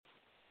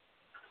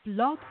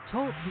Blog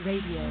Talk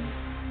Radio.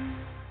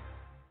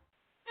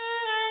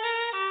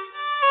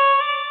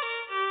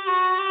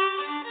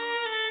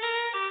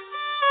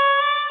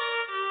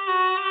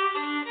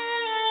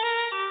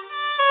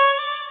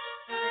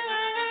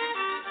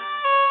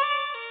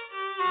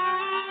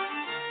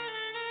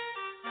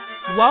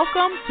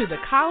 Welcome to the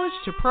College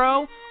to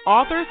Pro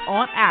Authors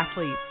on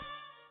Athletes.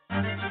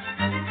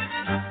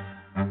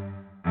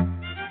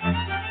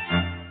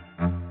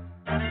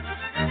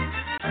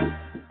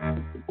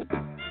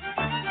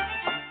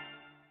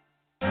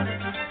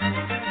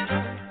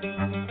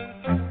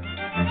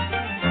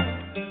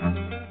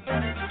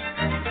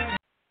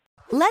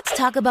 Let's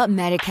talk about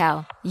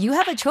Medi-Cal. You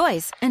have a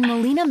choice, and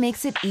Molina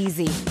makes it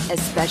easy,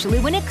 especially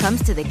when it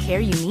comes to the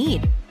care you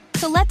need.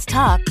 So let's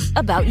talk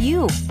about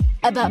you,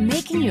 about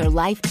making your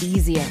life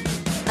easier,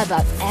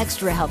 about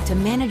extra help to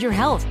manage your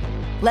health.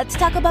 Let's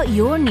talk about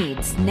your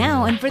needs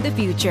now and for the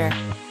future.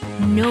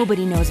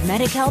 Nobody knows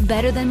Medi-Cal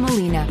better than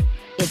Molina.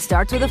 It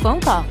starts with a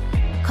phone call.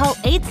 Call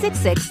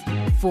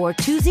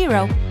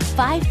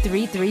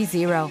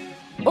 866-420-5330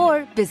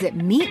 or visit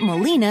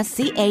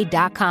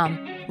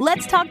meetmolinaca.com.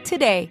 Let's talk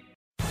today.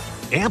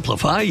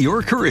 Amplify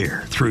your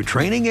career through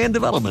training and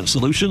development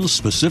solutions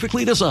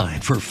specifically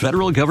designed for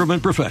federal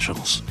government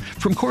professionals.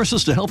 From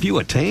courses to help you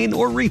attain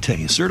or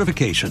retain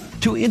certification,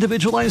 to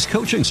individualized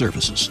coaching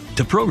services,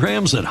 to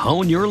programs that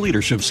hone your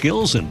leadership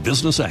skills and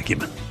business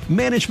acumen,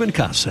 Management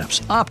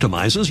Concepts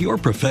optimizes your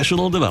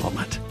professional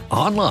development.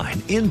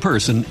 Online, in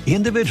person,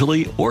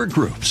 individually, or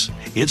groups,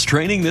 it's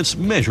training that's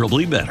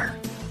measurably better.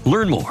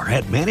 Learn more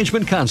at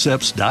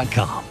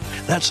managementconcepts.com.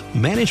 That's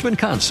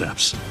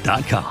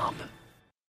managementconcepts.com.